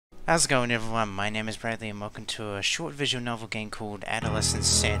How's it going, everyone? My name is Bradley and welcome to a short visual novel game called Adolescent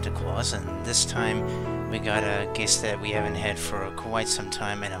Santa Claus, and this time we got a guest that we haven't had for quite some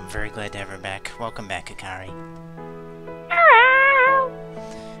time, and I'm very glad to have her back. Welcome back, Akari. Hello!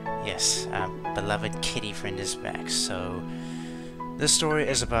 Yes, our beloved kitty friend is back. So this story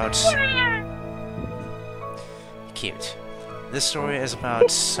is about... Cute. This story is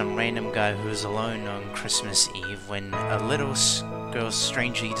about some random guy who's alone on Christmas Eve when a little girl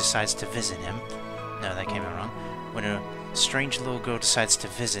strangely decides to visit him. No, that came out wrong. When a strange little girl decides to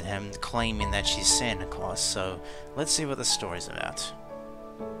visit him, claiming that she's Santa Claus. So let's see what the story's about.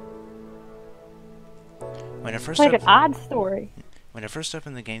 When I first Like an odd story. When I first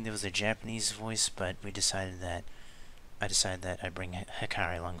opened the game, there was a Japanese voice, but I decided that I'd bring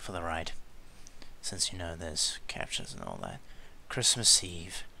Hikari along for the ride, since you know there's captures and all that. Christmas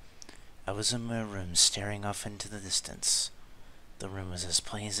Eve. I was in my room staring off into the distance. The room was as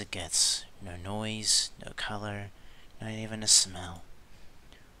plain as it gets. No noise, no color, not even a smell.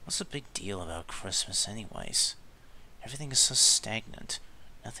 What's the big deal about Christmas anyways? Everything is so stagnant.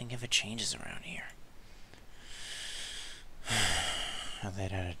 Nothing ever changes around here. I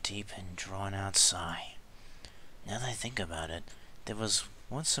let out a deep and drawn-out sigh. Now that I think about it, there was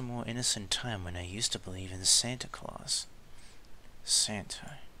once a more innocent time when I used to believe in Santa Claus.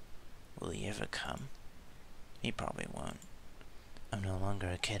 Santa. Will he ever come? He probably won't. I'm no longer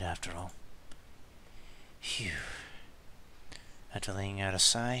a kid after all. Phew. After letting out a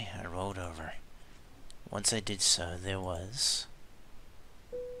sigh, I rolled over. Once I did so, there was...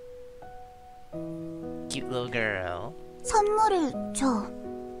 cute little girl. 선물을 줘.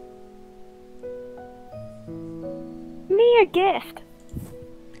 Me a gift.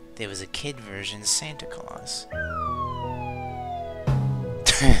 There was a kid version Santa Claus.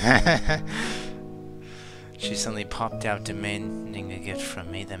 She suddenly popped out demanding a gift from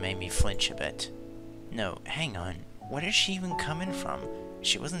me that made me flinch a bit. No, hang on. Where is she even coming from?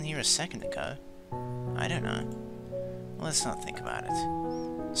 She wasn't here a second ago. I don't know. Let's not think about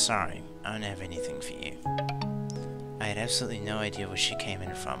it. Sorry, I don't have anything for you. I had absolutely no idea where she came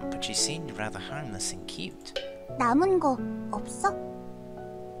in from, but she seemed rather harmless and cute. 남은 거 없어?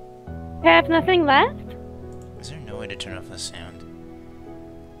 Have nothing left? Is there no way to turn off the sound?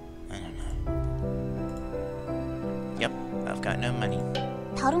 I don't know. Yep, I've got no money.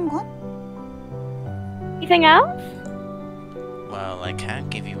 다른 건? Anything else? Well, I can't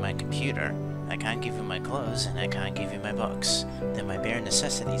give you my computer, I can't give you my clothes, and I can't give you my books. They're my bare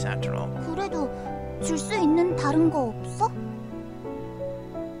necessities after all. 그래도 줄 수 있는 다른 거 없어?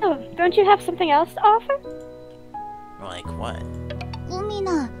 Oh, don't you have something else to offer? Like what?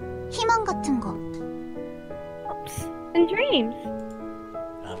 꿈이나 희망 같은 거. Hopes and dreams.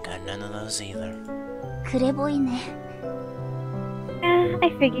 I've got none of those either. 그래 보이네. I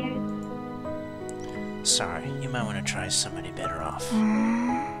figured. Sorry, you might want to try somebody better off.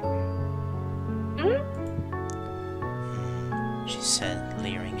 She said,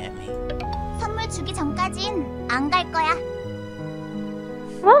 leering at me. 선물 주기 전까진 안 갈 거야.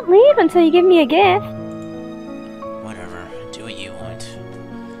 I won't leave until you give me a gift. Whatever, do what you want.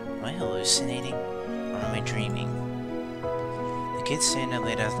 Am I hallucinating? Or am I dreaming? The kid Santa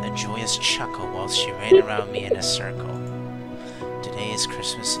let out a joyous chuckle while she ran around me in a circle. Today is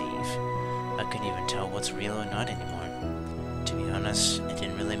Christmas Eve. I couldn't even tell what's real or not anymore. To be honest, it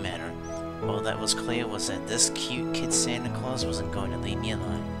didn't really matter. All that was clear was that this cute kid Santa Claus wasn't going to leave me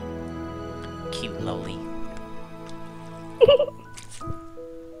alone. Cute lowly.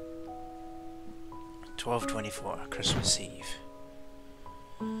 12:24, Christmas Eve.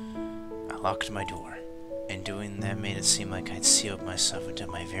 I locked my door. In doing that made it seem like I'd sealed myself into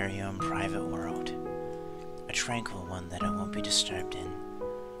my very own private world. A tranquil one that I won't be disturbed in.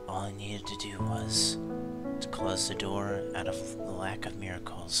 All I needed to do was to close the door out of the lack of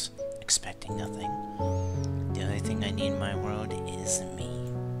miracles, expecting nothing. The only thing I need in my world is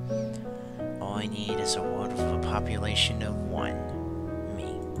me. All I need is a world with a population of 1.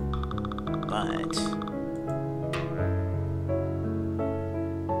 Me. But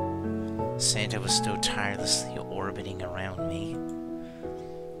Santa was still tirelessly orbiting around me,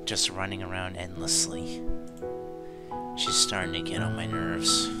 just running around endlessly. She's starting to get on my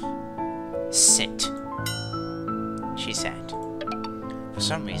nerves. Sit. She sat. For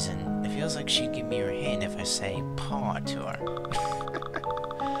some reason, it feels like she'd give me her hand if I say paw to her.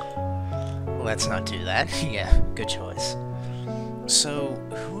 Let's not do that. Yeah, good choice. So,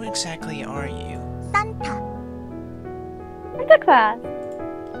 who exactly are you? 산타. Santa Claus.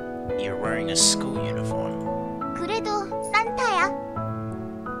 You're wearing a school uniform. 그래도 산타야.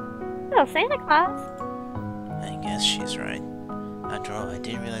 Oh, Santa Claus. I guess she's right. After all, I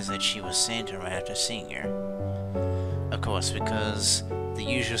didn't realize that she was Santa right after seeing her. Of course, because the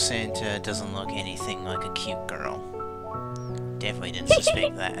usual Santa doesn't look anything like a cute girl. Definitely didn't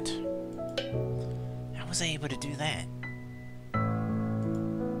suspect that. How was I able to do that?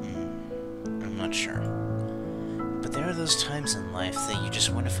 I'm not sure. But there are those times in life that you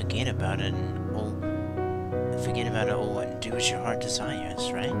just want to forget about it all and do as your heart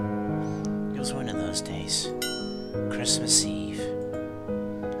desires, right? It was one of those days. Christmas Eve.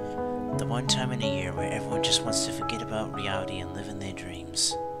 The one time in a year where everyone just wants to forget about reality and live in their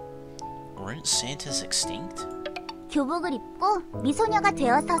dreams. Weren't Santas extinct? 교복을 입고 미소녀가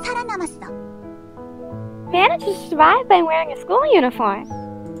되어서 살아남았어. Managed to survive by wearing a school uniform.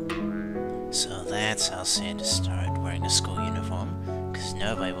 So that's how Santa started wearing a school uniform, because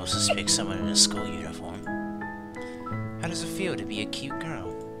nobody will suspect someone in a school uniform. How does it feel to be a cute girl?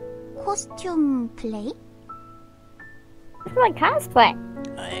 코스튬 플레이? It's like cosplay.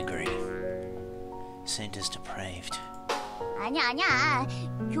 I agree. Santa's depraved. 아니야.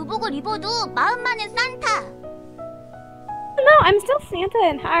 교복을 입어도 마음만은 산타. No, I'm still Santa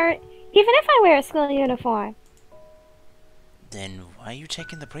in heart, even if I wear a school uniform. Then why are you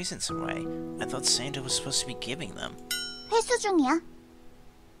taking the presents away? I thought Santa was supposed to be giving them. 회수 중이야.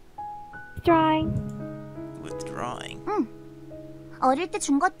 Drawing. Withdrawing? 응. 어릴 때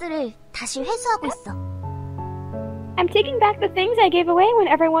준 것들을 다시 회수하고 있어. I'm taking back the things I gave away when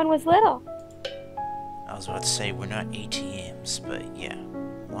everyone was little. I was about to say we're not ATMs, but yeah.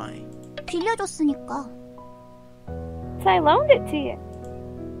 Why? 빌려줬으니까. So I loaned it to you.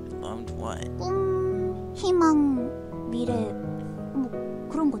 Loaned what? 꿈, 희망, 미래, 뭐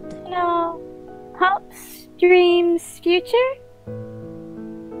그런 것들. You know, hopes, dreams, future?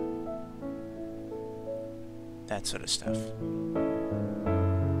 That sort of stuff.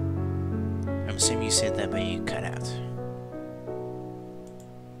 I'm assuming you said that, but you cut out.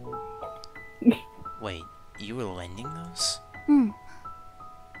 Wait, you were lending those? 응.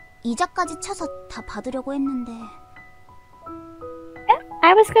 이자까지 쳐서 다 받으려고 했는데.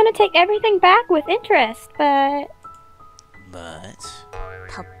 I was gonna take everything back with interest, but But...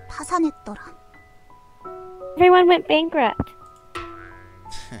 다 파산했더라. everyone went bankrupt.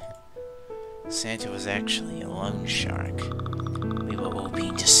 Santa was actually a loan shark. We were all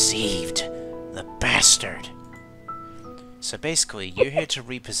being deceived. The bastard! So basically, you're here to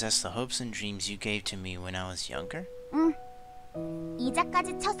repossess the hopes and dreams you gave to me when I was younger? 응.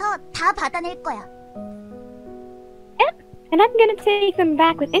 이자까지 쳐서 다 받아낼 거야. Yep, and I'm gonna take them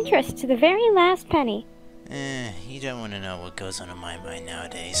back with interest to the very last penny. You don't want to know what goes on in my mind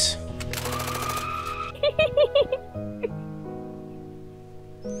nowadays.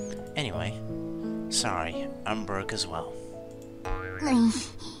 Anyway, sorry, I'm broke as well. 으이,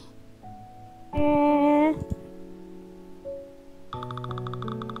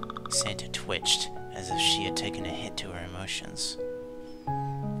 Santa twitched, as if she had taken a hit to her emotions.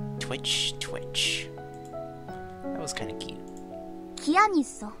 Twitch, twitch. That was kinda cute. 기한이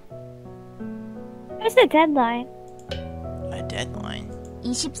있어. There's a deadline. A deadline?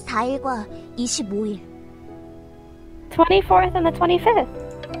 24일과 25일. 24th and the 25th.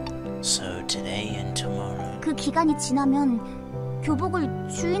 So today and tomorrow. 그 기간이 지나면 교복을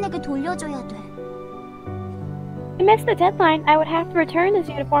주인에게 돌려줘야 돼. If I missed the deadline, I would have to return this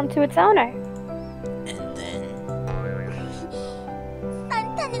uniform to its owner. And then...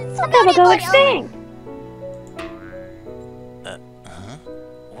 산타는 That will 소멸해버려. go extinct. Huh?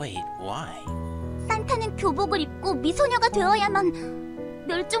 Wait, why? 산타는 교복을 입고 미소녀가 되어야만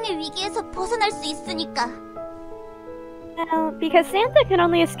멸종의 위기에서 벗어날 수 있으니까. Well, because Santa can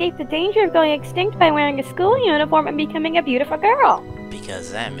only escape the danger of going extinct by wearing a school uniform and becoming a beautiful girl.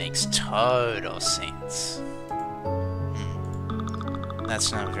 Because that makes total sense.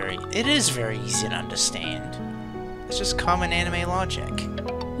 That's not very... It is very easy to understand. It's just common anime logic.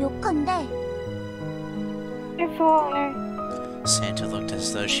 요컨대 Therefore, Santa looked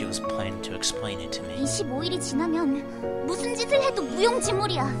as though she was planning to explain it to me. 25일이 지나면 무슨 짓을 해도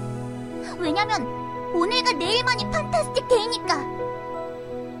무용지물이야. 왜냐면 오늘과 내일만이 판타스틱 데이니까.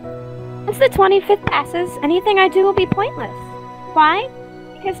 once the 25th passes, anything I do will be pointless. Why?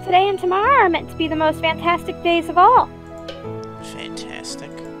 Because today and tomorrow are meant to be the most fantastic days of all. Fantastic?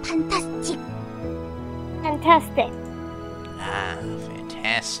 판타스틱. Fantastic. Ah,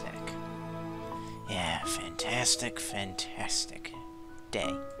 fantastic. Yeah, fantastic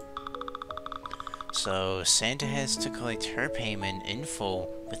day. So, Santa has to collect her payment in full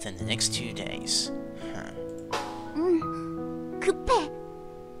within the next 2 days. Huh. 급해.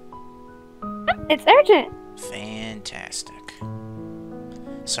 It's urgent. Fantastic.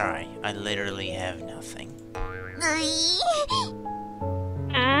 Sorry, I literally have nothing. 으이.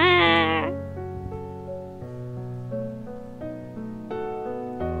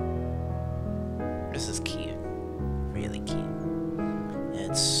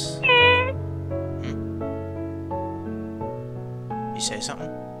 you say something?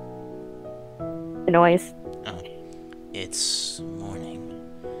 The noise. Oh. It's morning.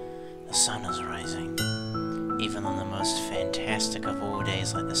 The sun is rising. Even on the most fantastic of all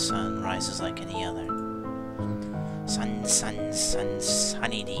days, like the sun rises like any other. Sun,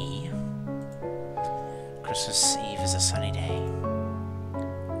 sunny day. Christmas Eve is a sunny day.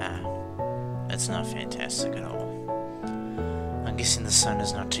 It's not fantastic at all. I'm guessing the sun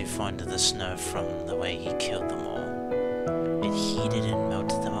is not too fond of the snow from the way he killed them all. It heated and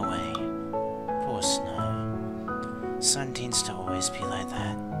melted them away. Poor snow. Sun tends to always be like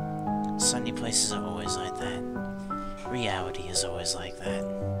that. Sunny places are always like that. Reality is always like that.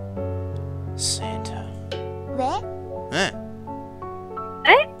 Santa. 왜? Eh?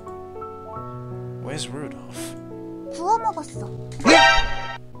 Eh? Where's Rudolph? 구워 먹었어.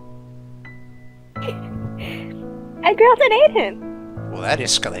 I grilled and ate him. Well, that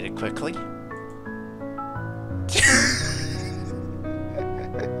escalated quickly.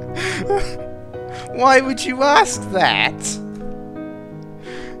 Why would you ask that?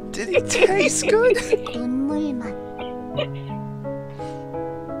 Did it taste good? 눈물 맛.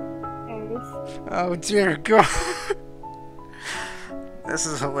 Oh dear God. This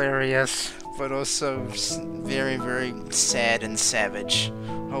is hilarious, but also very, very sad and savage.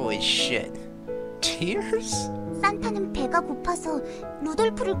 Holy shit. Tears? 산타는 배가 고파서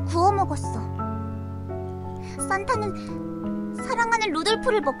루돌프를 구워 먹었어. 산타는 사랑하는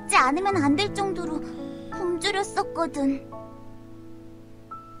루돌프를 먹지 않으면 안 될 정도로 굶주렸었거든.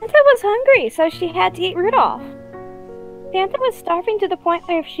 Santa was hungry, so she had to eat Rudolph. Santa was starving to the point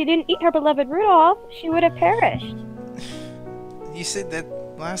where if she didn't eat her beloved Rudolph, she would have perished. You said that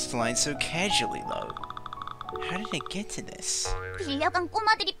last line so casually, though. How did it get to this? 빌려간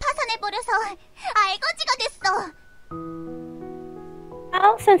꼬마들이 파산해버려서 알거지가 됐어.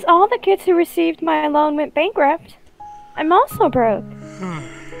 Well, since all the kids who received my loan went bankrupt, I'm also broke.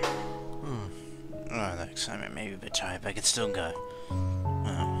 Oh, the excitement made me a bit tired, but I could still go.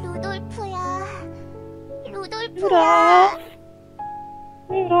 루돌프야, 루돌프야. Rudolph!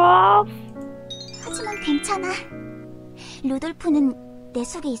 Rudolph! 하지만 괜찮아. 루돌프는 내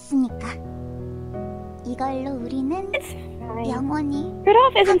속에 있으니까. 이걸로 우리는 It's fine. 영원히.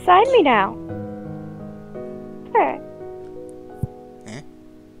 Rudolph is inside me now. Sure. Eh?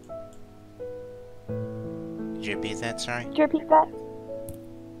 Did you repeat that? Sorry? Could you repeat that?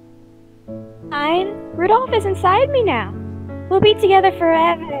 Fine. Rudolph is inside me now. We'll be together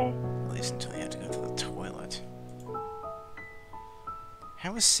forever. At least until you have to go to the toilet.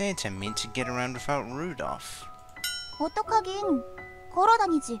 How was Santa meant to get around without Rudolph? 어떡하긴.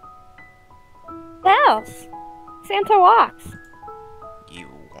 걸어다니지. Else, Santa walks. You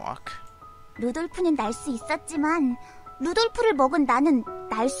walk? 루돌프는 날 수 있었지만 루돌프를 먹은 나는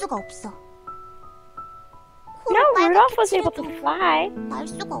날 수가 없어. No, Rudolph was able to fly. 날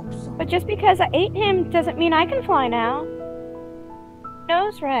수가 없어. But just because I ate him doesn't mean I can fly now.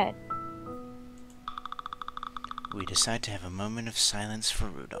 Nose red. We decide to have a moment of silence for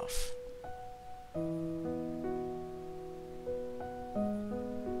Rudolph.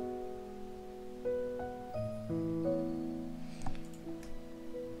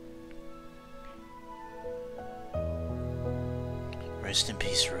 Rest in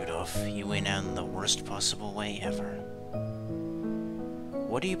peace, Rudolph. You went out in the worst possible way ever.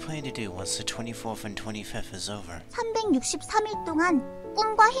 What do you plan to do once the 24th and 25th is over? 363일 동안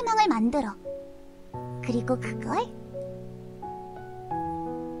꿈과 희망을 만들어. 그리고 그걸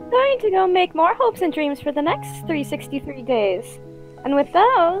Going to go make more hopes and dreams for the next 363 days. And with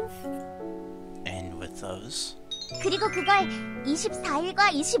those, And with those? 그리고 그걸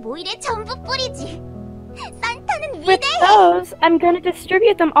 24일과 25일에 전부 뿌리지. 산타는 with 위대해. those, I'm going to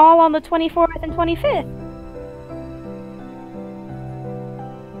distribute them all on the 24th and 25th.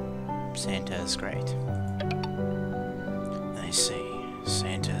 Santa is great. I see.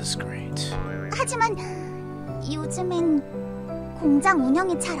 Santa is great. 하지만 요즘엔 공장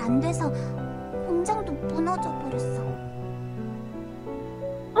운영이 잘 안 돼서 공장도 무너져 버렸어.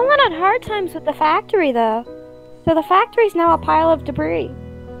 I've had hard times with the factory, though. So the factory's now a pile of debris.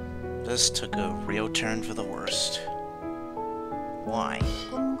 This took a real turn for the worst. Why?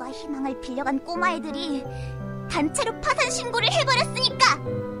 꿈과 희망을 빌려간 꼬마애들이 단체로 파산 신고를 해버렸으니까.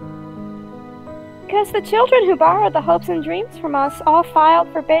 Because the children who borrowed the hopes and dreams from us all filed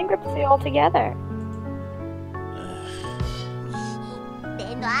for bankruptcy altogether.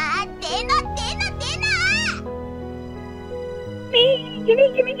 내놔, 내놔, 내놔, 내놔! Me!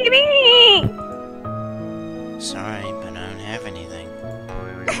 Gimme, gimme, gimme! Sorry, but I don't have anything.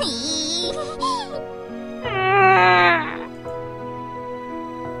 Ah.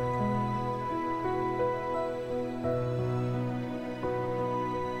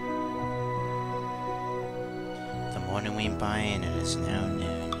 morning went by and it is now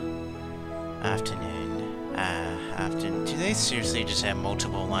noon. Afternoon. Do they seriously just have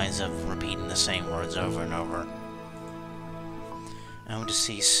multiple lines of repeating the same words over and over? I want to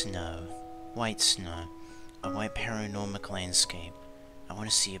see snow. White snow. A white panoramic landscape. I want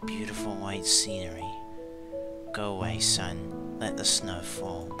to see a beautiful white scenery. Go away, sun. Let the snow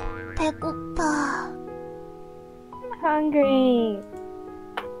fall. 배고파. I'm hungry.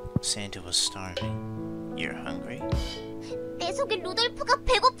 Santa was starving. You're hungry? 내 속에 루돌프가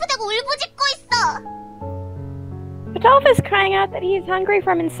배고프다고 울부짖고 있어. Rudolph is crying out that he is hungry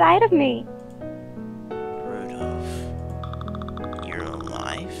from inside of me. Rudolph, you're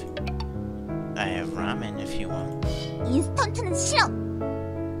alive? I have ramen if you want. 인스턴트는 싫어.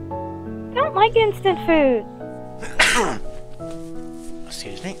 I don't like instant food.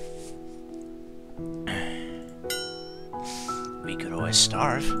 Excuse me. We could always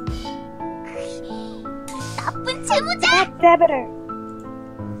starve. 나쁜 채무자. That debitor.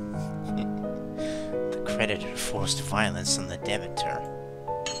 The creditor forced violence on the debitor.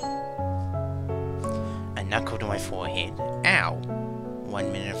 I knuckled to my forehead. Ow!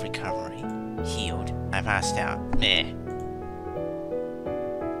 1 minute of recovery. Healed. I passed out. Meh.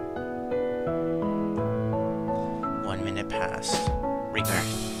 1 minute passed.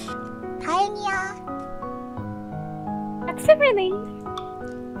 Rebirth. 다행이야. That's a relief.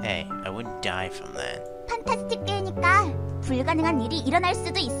 Hey, I wouldn't die from that. 판타스틱 데이니까 불가능한 일이 일어날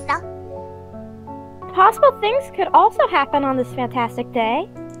수도 있어. Possible things could also happen on this fantastic day.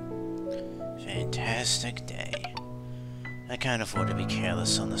 Fantastic day. I can't afford to be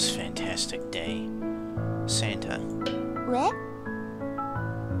careless on this fantastic day. Santa, 왜?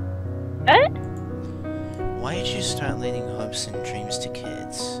 why did you start leading hopes and dreams to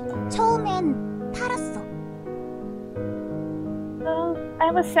kids? 처음엔 팔았어. Well,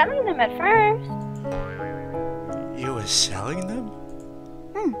 I was selling them at first. You were selling them?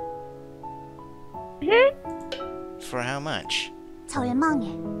 응, For how much? 절망해.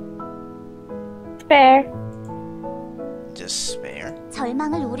 Spare. Despair?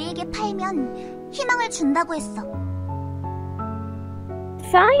 절망을 우리에게 팔면 희망을 준다고 했어.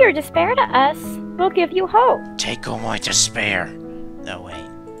 Sell your despair to us. We'll give you hope. Take all my despair! No, wait.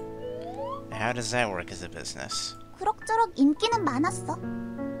 How does that work as a business? 그럭저럭 인기는 많았어.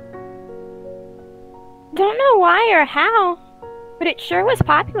 Don't know why or how, but it sure was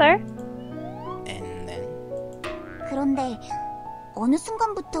popular. And then? 그런데 어느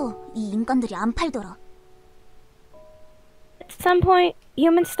순간부터 이 인간들이 안 팔더라. At some point,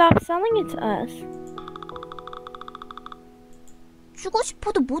 humans stopped selling it to us. 주고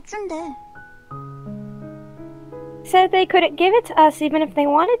싶어도 못 준대. Said they couldn't give it to us even if they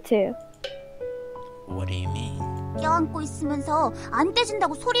wanted to. What do you mean? 껴안고 있으면서 안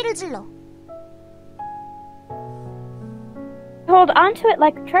떼진다고 소리를 질러. Hold onto it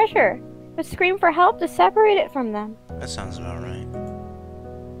like a treasure, but scream for help to separate it from them. That sounds about right.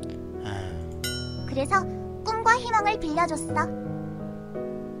 그래서 꿈과 희망을 빌려줬어.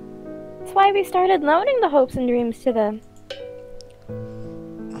 That's why we started loaning the hopes and dreams to them.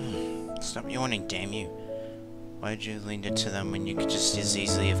 Stop yawning, damn you. Why did you lend it to them when you could just as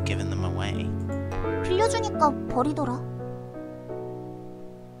easily have given them away? 빌려주니까 버리더라.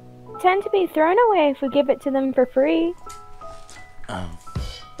 Tend to be thrown away if we give it to them for free. Oh.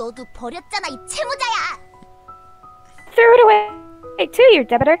 너도 버렸잖아, 이 채무자야. Threw it away too, you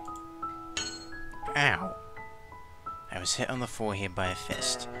debitor. Ow. I was hit on the forehead by a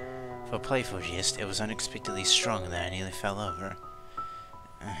fist. For a playful jest, it was unexpectedly strong that I nearly fell over.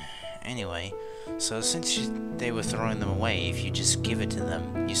 Anyway, so since they were throwing them away, if you just give it to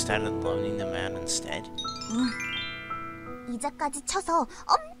them, you started loaning them out instead? 이자까지 쳐서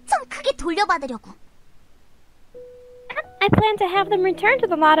엄청 크게 돌려받으려고. I plan to have them return to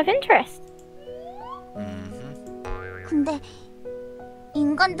the lot of interest. 근데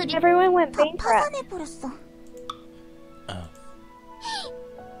인간들이 Everyone went 다 bankrupt. 파산해버렸어. Oh.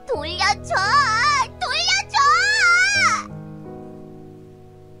 돌려줘! 돌려줘!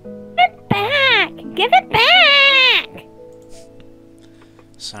 Give it back! Give it back!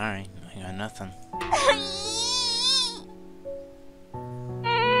 Sorry, I got nothing.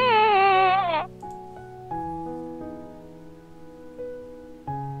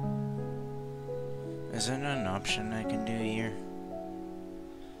 Is there not an option I can do here?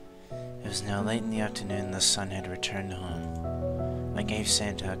 It was now late in the afternoon and the sun had returned home. I gave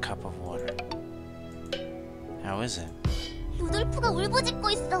Santa a cup of water. How is it? 루돌프가 울부짖고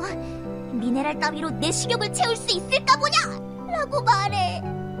있어. 미네랄 따위로 내 식욕을 채울 수 있을까 보냐! 라고 말해.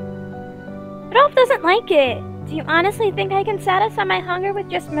 Rudolph doesn't like it. Do you honestly think I can satisfy my hunger with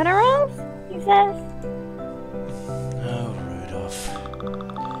just minerals? He says.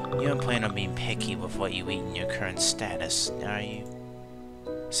 yourself. You don't plan on being picky with what you eat in your current status, are you?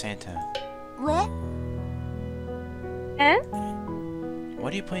 Santa, 왜? Eh?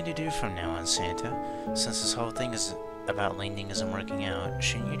 what do you plan to do from now on, Santa? Since this whole thing is about leaning isn't working out,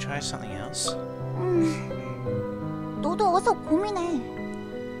 shouldn't you try something else? 너도 어서 고민해.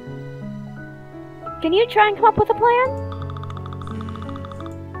 Can you try and come up with a plan?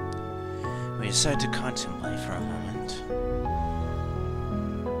 We decided to contemplate for a moment.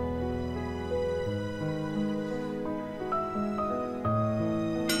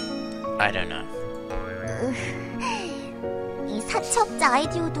 I don't know. 이 사채업자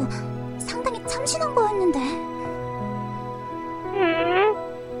아이디어도 상당히 참신한 거였는데.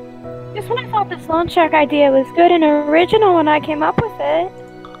 Just when I thought this loan shark idea was good and original when I came up with it.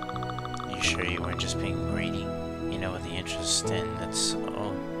 You sure you weren't just being greedy? You know what the interest in the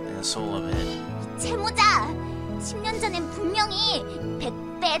soul of it. 채무자! 10년 전엔 분명히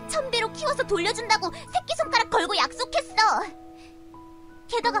 100배, 1000배로 키워서 돌려준다고 새끼손가락 걸고 약속했어.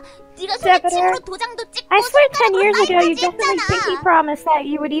 게다가 네가 소매치기로 도장도 찍고 I swear 10 years ago you 손가락까지 definitely 했잖아. pinky promised that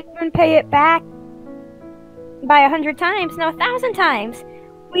you would even pay it back by 100 times, no 1,000 times.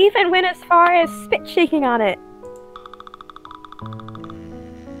 We even went as far as spit shaking on it.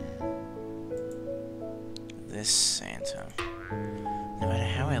 This Santa. No matter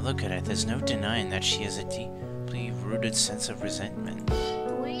how I look at it, there's no denying that she has a deeply rooted sense of resentment.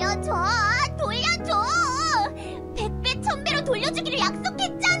 돌려줘! 돌려줘! 100배, 1000배로 돌려주기로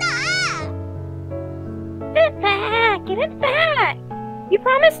약속했잖아! Give it back! Give it back! You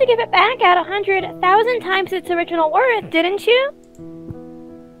promised to give it back at 100, 1,000 times its original worth, didn't you?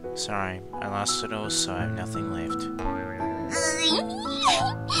 Sorry, I lost it all, so I have nothing left.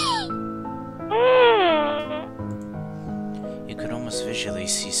 You could almost visually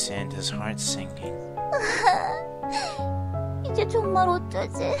see Santa's heart sinking. 이제 정말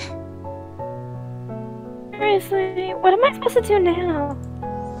어쩌지? Seriously, what am I supposed to do now?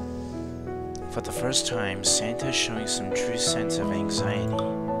 For the first time, Santa is showing some true sense of anxiety.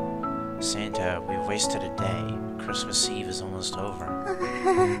 Santa, we've wasted a day. Christmas Eve is almost over.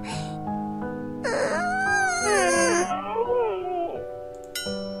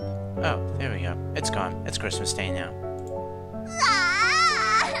 Oh, there we go. It's gone. It's Christmas Day now.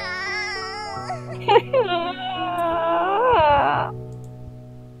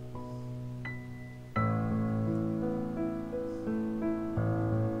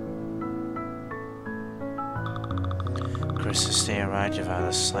 Christmas Day arrived without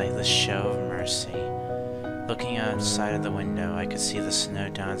the slightest show of mercy. Looking outside of the window, I could see the snow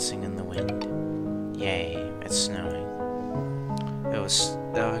dancing in the wind. Yay, it's snowing. It was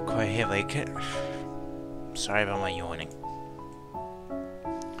quite heavy. Sorry about my yawning.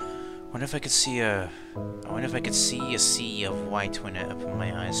 I wonder if I could see a sea of white when I open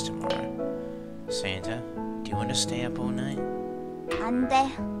my eyes tomorrow. Santa, do you want to stay up all night? 안 돼.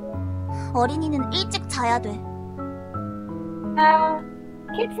 어린이는 일찍 자야 돼.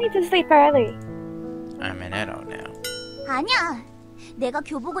 Kids need to sleep early. I'm an adult now. 아니야. 내가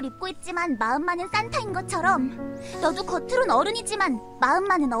교복을 입고 있지만 마음만은 산타인 것처럼 너도 겉으론 어른이지만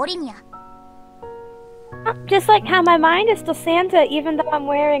마음만은 어린이야. Just like how my mind is still Santa even though I'm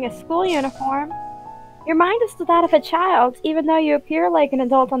wearing a school uniform. Your mind is still that of a child even though you appear like an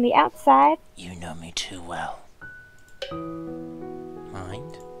adult on the outside. You know me too well.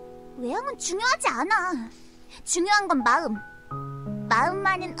 Mind? 외형은 중요하지 않아. 중요한 건 마음.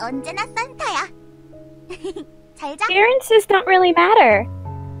 마음만은 언제나 산타야. 잘 자. Appearances don't really matter.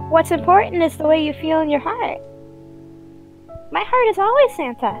 What's important is the way you feel in your heart. My heart is always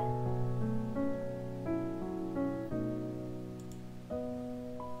Santa.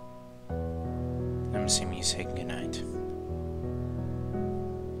 I'm assuming you say goodnight.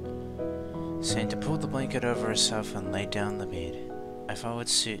 Santa pulled the blanket over herself and laid down the bed. I followed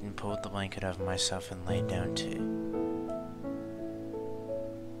suit and pulled the blanket over myself and laid down too.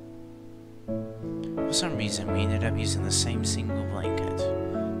 For some reason, we ended up using the same single blanket.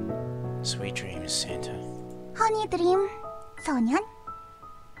 Sweet dreams, Santa. 허니 드림, 소년.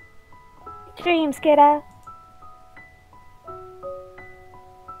 Dreams, kiddo.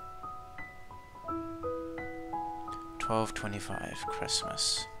 $12.25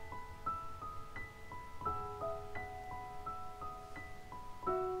 Christmas.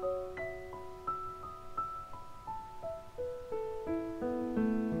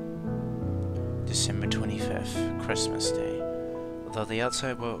 December 25th, Christmas Day. Although the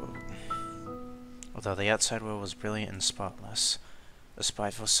outside world was brilliant and spotless, the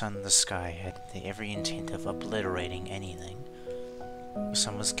spiteful sun in the sky had every intent of obliterating anything. The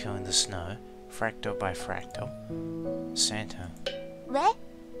sun was killing the snow, Fractal by fractal. Santa. 왜?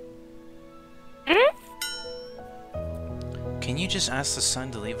 Can you just ask the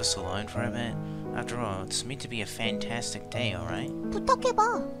sun to leave us alone for a bit? After all, it's meant to be a fantastic day, alright?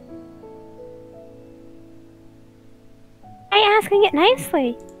 부탁해봐. I'm asking it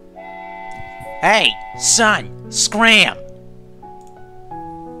nicely. Hey, sun! Scram!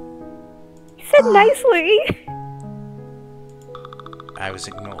 You said nicely. I was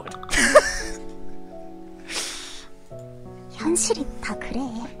ignored. 현실이 다 그래.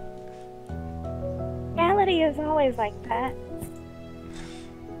 Reality is always like that.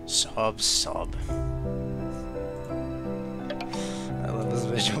 Sob, sob. I love this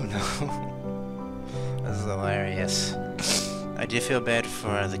visual novel. This is hilarious. I do feel bad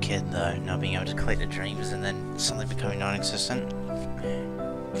for the kid though, not being able to collect the dreams and then suddenly becoming non-existent.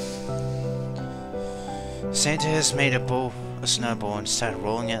 Santa has made a snowball and started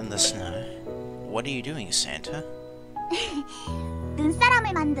rolling it in the snow. What are you doing, Santa?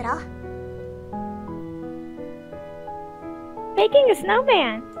 눈사람을 만들어. Making a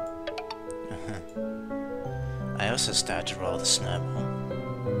snowman. I also started to roll the snowball.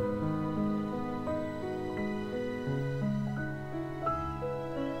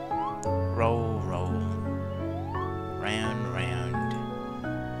 Roll, roll. Round, round.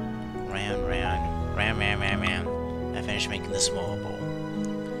 Round, round. Round, round, round, round. I finished making the small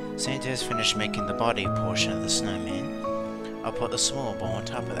ball. Santa has finished making the body portion of the snowman. I'll put the small ball on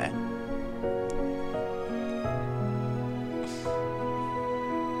top of that.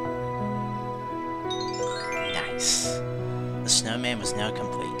 Nice. The snowman was now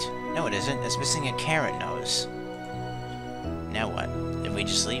complete. No, it isn't. It's missing a carrot nose. Now what? If we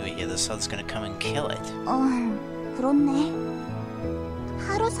just leave it here, the sun's gonna come and kill it. 그렇네.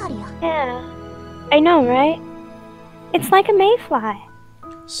 하루살이야. Yeah. I know, right? It's like a mayfly.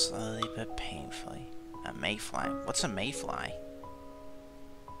 Slowly but painfully. A mayfly? What's a mayfly?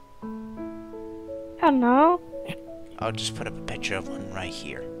 I don't know. I'll just put up a picture of one right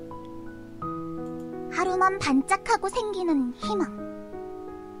here. 하루만 반짝하고 생기는 희망.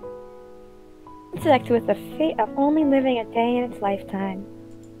 Insect with the fate of only living a day in its lifetime.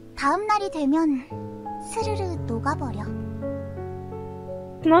 다음 날이 되면 스르르 녹아버려.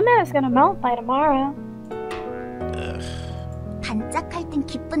 Snowman is gonna melt by tomorrow. Ugh. 반짝할 땐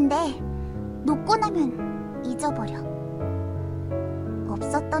기쁜데 녹고 나면 잊어버려.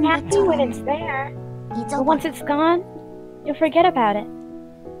 없었던 Happy when 것처럼 it's there, but 잊어버려. once it's gone, you'll forget about it.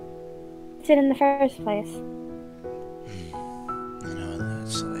 It's in the first place. You know what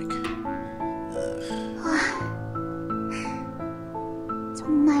it's like.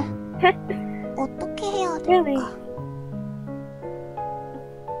 정말 어떻게 해야 Really? 될까?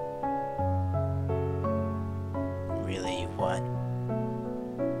 Really, what?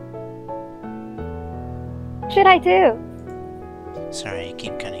 What should I do? Sorry, I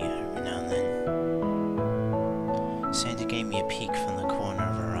keep cutting out every now and then. Santa gave me a peek from the corner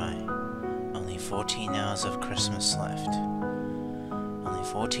of her eye. Only 14 hours of Christmas left. Only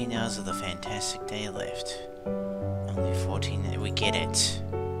 14 hours of the fantastic day left. Only 14... We get it.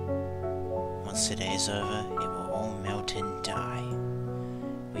 Once today is over, it will all melt and die.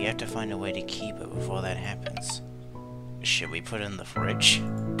 We have to find a way to keep it before that happens. Should we put it in the fridge?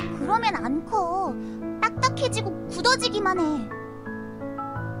 그러면 안 커. 딱딱해지고 굳어지기만 해.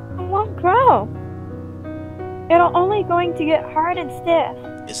 It won't grow. It'll only going to get hard and stiff.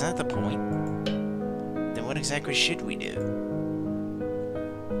 Isn't that the point? Then what exactly should we do?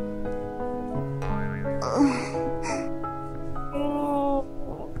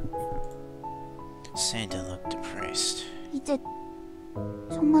 Santa looked depressed. 이제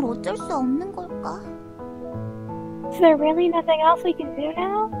정말 어쩔 수 없는 걸까? Is there really nothing else we can do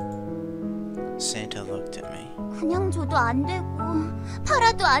now? Santa looked at me. 그냥 줘도 안 되고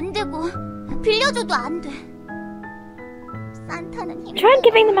팔아도 안 되고 빌려줘도 안 돼. 산타는 힘들어. Tried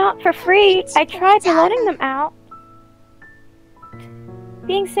giving them out for free. I tried letting them out.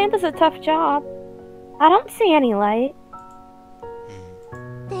 Being Santa's a tough job. I don't see any light.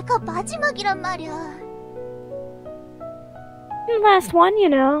 내가 마지막이란 말이야. I'm the last one, you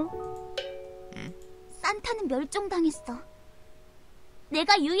know. 산타는 멸종당했어.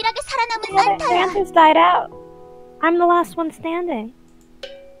 내가 유일하게 살아남은 The other 산타야. Santas died out. I'm the last one standing.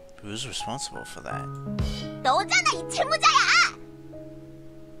 Who's responsible for that? 너잖아 이 채무자야.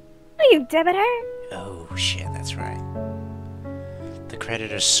 Oh, you debitor! Oh shit, that's right. The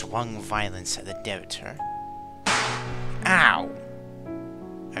creditor swung violence at the debtor. Ow!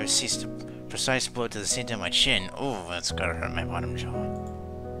 I received a precise blow to the center of my chin. Oh, that's gotta hurt my bottom jaw.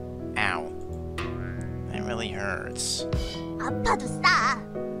 Ow. That really hurts. 아파도 싸.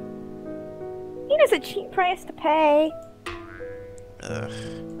 is a cheap price to pay. Ugh.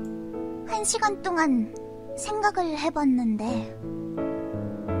 1시간 동안 생각을 해봤는데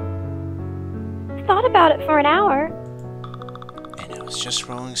Thought about it for an hour. And I was just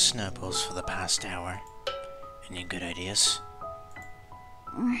rolling snowballs for the past hour. Any good ideas?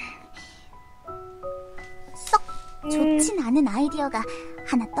 썩 좋진 않은 아이디어가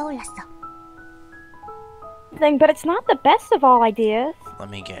하나 떠올랐어. But it's not the best of all ideas. Let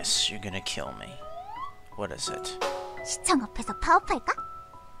me guess, you're gonna kill me. What is it? 시청 앞에서 파업할까?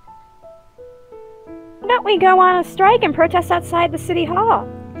 How about we go on a strike and protest outside the city hall?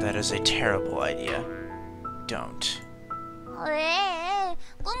 That is a terrible idea. Don't. 왜?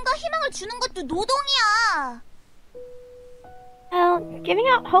 꿈과 희망을 주는 것도 노동이야. Well, giving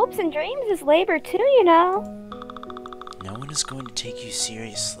out hopes and dreams is labor too, you know. No one is going to take you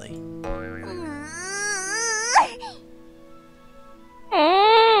seriously.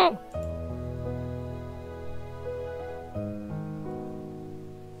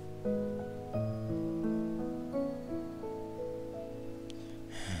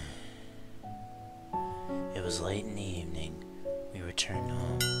 It was late in the evening. We returned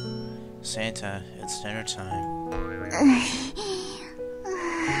home. Santa, it's dinner time.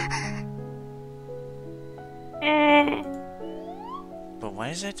 But why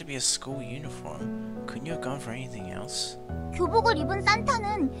does it have to be a school uniform? Couldn't you have gone for anything else? 교복을 입은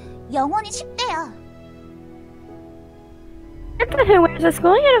산타는 영원히 10대야. Santa who wears a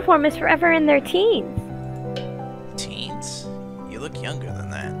school uniform is forever in their teens. Teens? You look younger than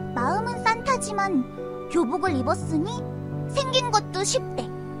that. 마음은 산타지만 교복을 입었으니 생긴 것도 10대.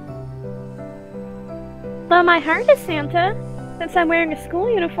 Though my heart is Santa, since I'm wearing a school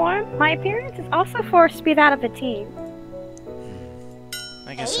uniform, my appearance is also forced to be that of a teen.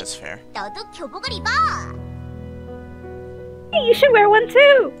 I guess that's fair. 너도 교복을 입어. Hey, you should wear one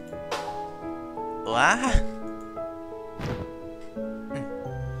too! What?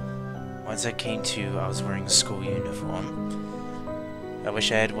 Once I came to, I was wearing a school uniform. I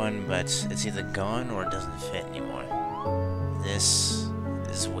wish I had one, but it's either gone or it doesn't fit anymore. This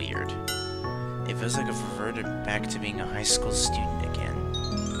is weird. It feels like I've reverted back to being a high school student again.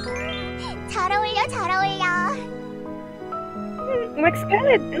 잘 어울려, 잘 어울려. Looks good.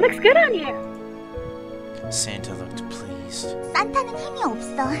 It looks good on you. Santa looked pleased. 산타는 힘이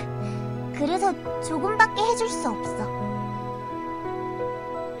없어. 그래서 조금밖에 해줄 수 없어.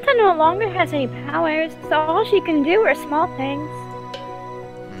 Santa no longer has any powers, so all she can do are small things.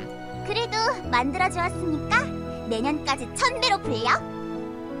 그래도 만들어주었으니까 내년까지 1000배로 불려.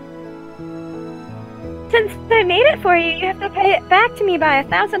 Since I made it for you, you have to pay it back to me by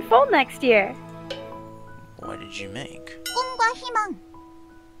 1,000-fold next year. What did you make? 꿈과 희망.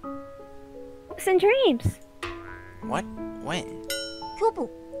 Hopes and dreams. What? When? 교복.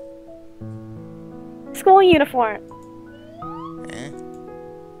 School uniform. Eh?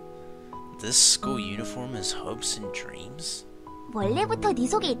 This school uniform is hopes and dreams? 원래부터 네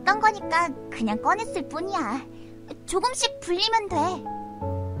속에 있던 거니까 그냥 꺼냈을 뿐이야. 조금씩 불리면 돼.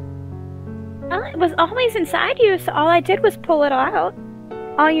 Well, it was always inside you, so all I did was pull it out.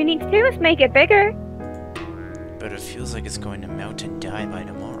 All you need to do is make it bigger. But it feels like it's going to melt and die by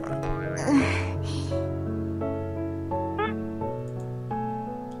tomorrow.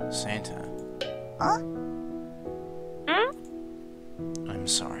 Santa. Huh? I'm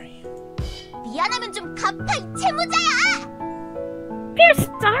sorry. 미안하면 좀 갚아, 이 채무자야! If you're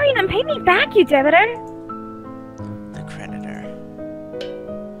sorry, then pay me back, you debitor. The creditor.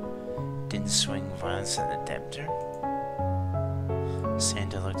 Didn't swing violence at the debtor?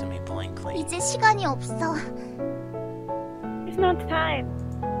 Santa looked at me blankly. 이제 시간이 없어. There's no time.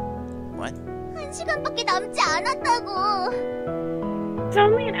 What? 1시간밖에 남지 않았다고. There's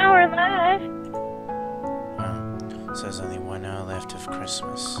only an hour left. So there's only 1 hour left of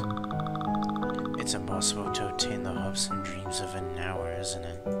Christmas. It's impossible to obtain the hopes and dreams of an hour, isn't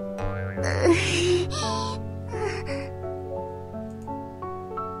it?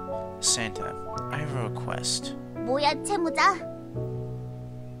 Santa, I have a request. 뭐야, 채무자?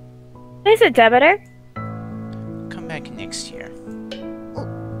 What is it, debitor? Come back next year.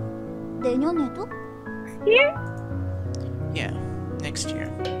 내년에도? Here? Yeah, next year.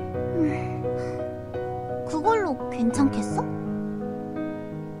 그걸로 괜찮겠어?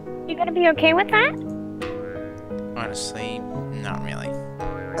 You gonna be okay with that? Honestly, not really.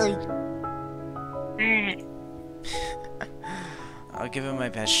 으이, I'll give it my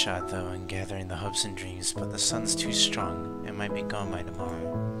best shot though in gathering the hopes and dreams, but the sun's too strong. It might be gone by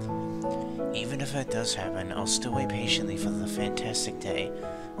tomorrow. Even if that does happen, I'll still wait patiently for the fantastic day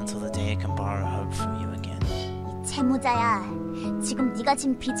until the day I can borrow hope from you again. 이 채무자야. 지금 네가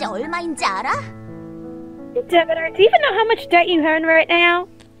진 빚이 얼마인지 알아? Demeter, do you even know how much debt you earn right now?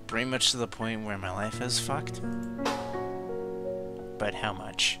 Pretty much to the point where my life is fucked. But how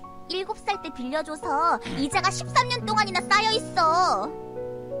much? 7살 때 빌려줘서 이자가 13년 동안이나 쌓여있어.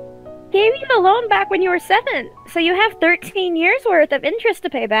 Gave you the loan back when you were 7, so you have 13 years worth of interest to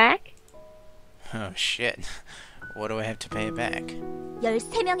pay back. Oh shit. What do I have to pay back?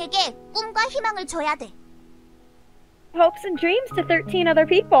 13명에게 꿈과 희망을 줘야 돼. Hopes and dreams to 13 other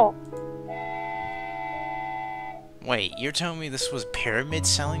people. Wait, you're telling me this was pyramid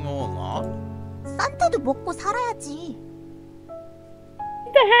selling all along? 산타도 먹고 살아야지.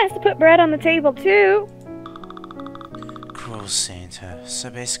 Santa has to put bread on the table too. Cruel Santa. So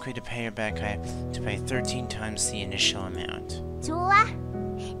basically to pay her back I have to pay 13 times the initial amount. 좋아.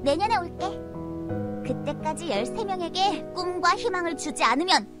 내년에 올게. 그때까지 13명에게 꿈과 희망을 주지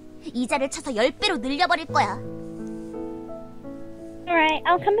않으면 이자를 쳐서 10배로 늘려버릴 거야. Alright,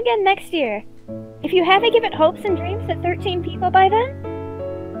 I'll come again next year. If you haven't given hopes and dreams to 13 people by then,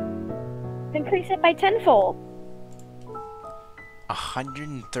 increase it by tenfold.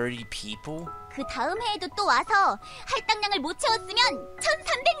 130 people? 그 다음 해에도 또 와서 할당량을 못 채웠으면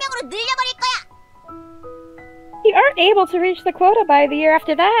 1,300명으로 늘려버릴 거야. If you aren't able to reach the quota by the year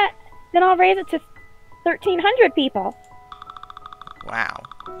after that, then I'll raise it to 1,300 people. Wow,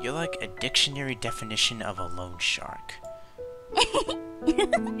 you're like a dictionary definition of a loan shark.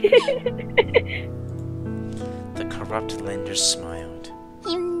 The corrupt lender smiled.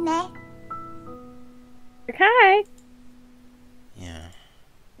 힘내. Okay. Yeah.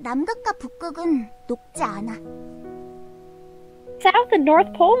 남극과 북극은 녹지 않아. South and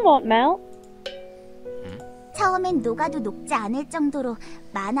North Pole won't melt. 처음엔 녹아도 녹지 않을 정도로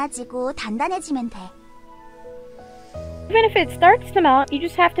많아지고 단단해지면 돼. Even if it starts to melt, you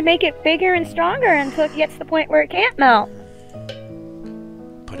just have to make it bigger and stronger until it gets to the point where it can't melt.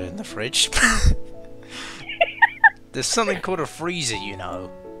 Put it in the fridge? There's something called a freezer, you know.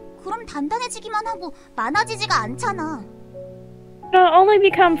 그럼 단단해지기만 하고 많아지지가 않잖아. It'll only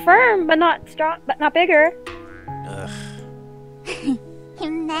become firm, but not strong, but not bigger. Ugh.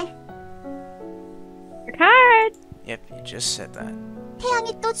 힘내. Work hard. Yep, you just said that.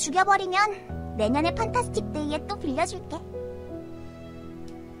 태양이 또 죽여버리면 내년에 판타스틱 데이에 또 빌려줄게.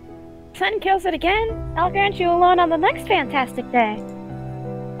 Sun kills it again. I'll grant you a loan on the next fantastic day.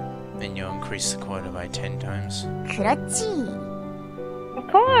 Then you'll increase the quota by 10 times. 그렇지.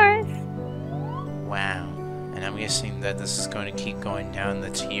 Of course. Wow. And I'm guessing that this is going to keep going down the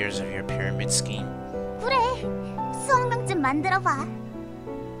tiers of your pyramid scheme? 그래. 수억명쯤 만들어봐.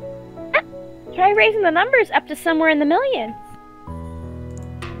 Try raising the numbers up to somewhere in the millions.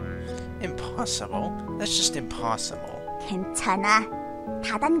 Impossible? That's just impossible. 괜찮아.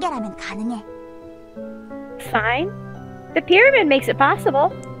 다단계라면 가능해. Fine. The pyramid makes it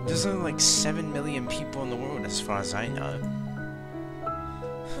possible. There's only like 7 million people in the world as far as I know.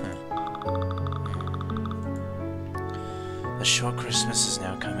 The short Christmas is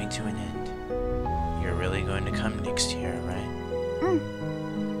now coming to an end. You're really going to come next year, right?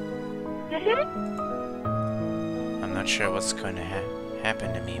 I'm not sure what's going to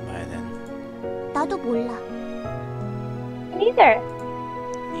happen to me by then. 나도 몰라. Neither.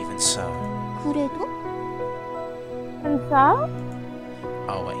 Even so. 그래도? And so?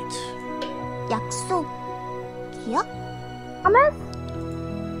 I'll wait. 약속이야? Promise?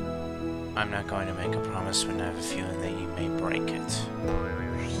 I'm not going to make a promise when I have a feeling that you may break it.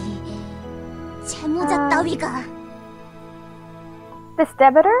 채무자 따위가. This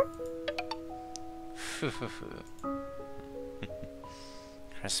debitor?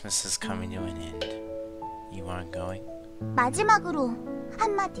 Christmas is coming to an end. You aren't going? 마지막으로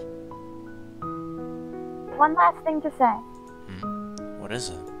한마디. One last thing to say. What is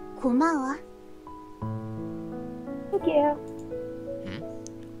it? 고마워. Thank you.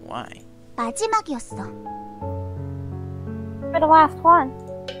 Why? 마지막이었어. For the last one.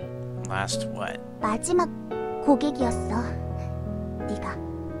 Last what? 마지막 고객이었어. 네가.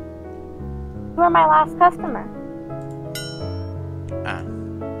 You are my last customer. Ah.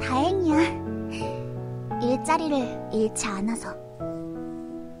 다행이야. 일자리를 잃지 않아서.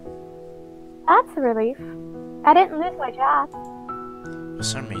 That's a relief. I didn't lose my job. For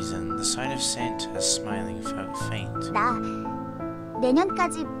some reason, the sight of Santa smiling felt faint. 나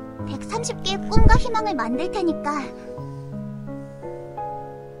내년까지 130개의 꿈과 희망을 만들 테니까.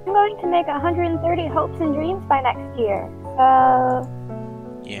 I'm going to make 130 hopes and dreams by next year. So...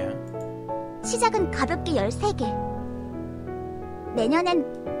 Yeah? 시작은 가볍게 13개.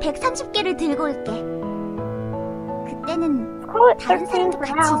 내년엔 130개를 들고 올게. 그때는 call it 다른 13 사람도 for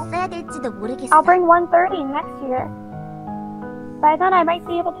같이 now. 있어야 될지도 모르겠어. I'll bring 130 next year. By then I might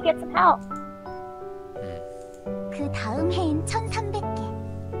be able to get some help. 그 다음 해엔 1300개.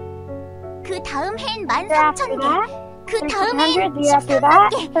 그 다음 해엔 Year after 13000개. that, 그 다음 1300. 해엔 The year after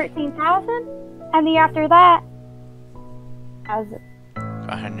that, 13000개. 13,000. And the year after that, how's it?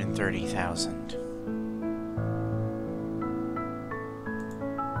 130,000.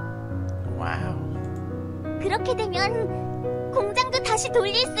 Wow. 그렇게 되면 공장도 다시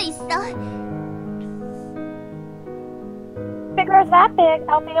돌릴 수 있어. If it grows that big,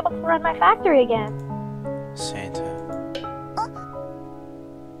 I'll be able to run my factory again. Santa.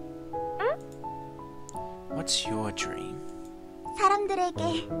 Hmm? What's your dream?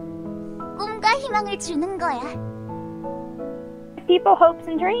 사람들에게 꿈과 희망을 주는 거야. Give people hopes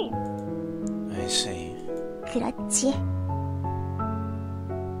and dreams. I see. 그렇지.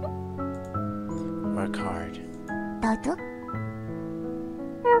 Work hard. 너도?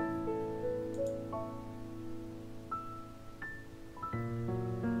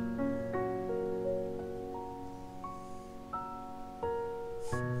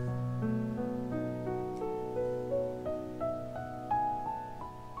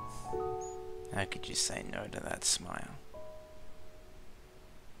 How could you say no to that smile?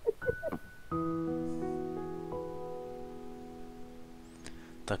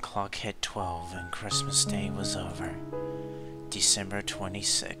 The clock hit 12 and Christmas Day was over. December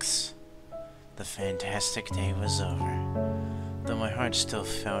 26th. The fantastic day was over, though my heart still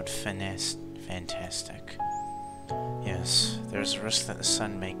felt fantastic. Yes, there's a risk that the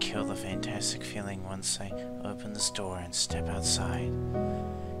sun may kill the fantastic feeling once I open this door and step outside.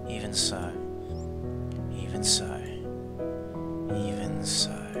 Even so, even so, even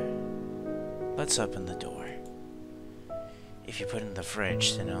so. Let's open the door. If you put it in the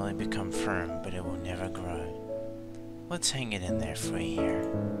fridge, then it'll only become firm, but it will never grow. Let's hang it in there for a year.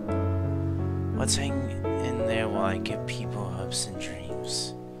 Let's hang in there while I give people hopes and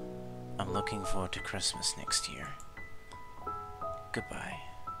dreams. I'm looking forward to Christmas next year. Goodbye,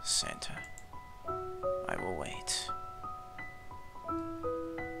 Santa. I will wait.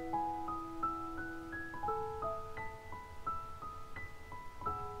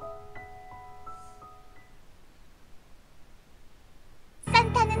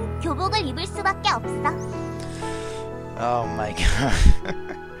 산타는 교복을 입을 수밖에 없어. Oh my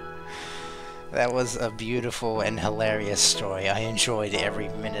god. That was a beautiful and hilarious story. I enjoyed every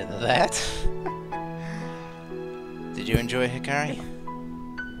minute of that. Did you enjoy Hikari?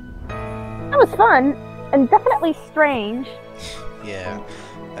 That was fun, and definitely strange. Yeah,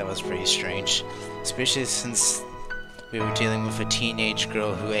 that was pretty strange. Especially since we were dealing with a teenage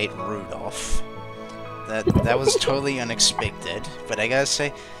girl who ate Rudolph. That was totally unexpected, but I gotta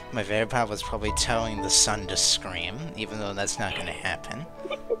say, my favorite part was probably telling the sun to scream, even though that's not gonna happen.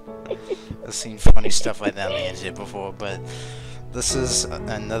 I've seen funny stuff like that on the internet before, but this is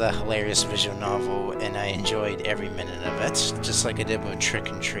another hilarious visual novel, and I enjoyed every minute of it, just like I did with Trick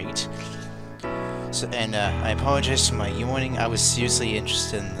and Treat. So, and I apologize for my yawning. I was seriously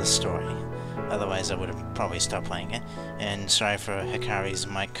interested in this story. Otherwise, I would have probably stopped playing it. And sorry for Hikari's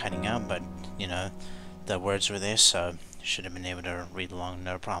mic cutting out, but, you know, the words were there, so should have been able to read along,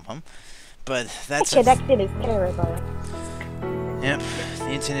 no problem. But that's Okay, that kid is terrible. Yep,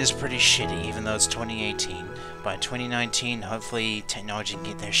 the internet is pretty shitty, even though it's 2018. By 2019, hopefully technology can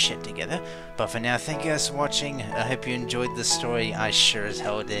get their shit together. But for now, thank you guys for watching. I hope you enjoyed this story. I sure as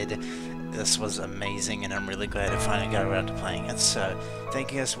hell did. This was amazing, and I'm really glad I finally got around to playing it. So,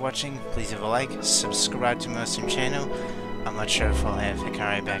 thank you guys for watching. Please leave a like, subscribe to my stream channel. I'm not sure if I'll have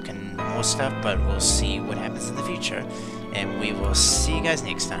Hikari back and more stuff, but we'll see what happens in the future. And we will see you guys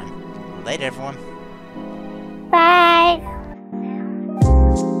next time. Later, everyone. Bye.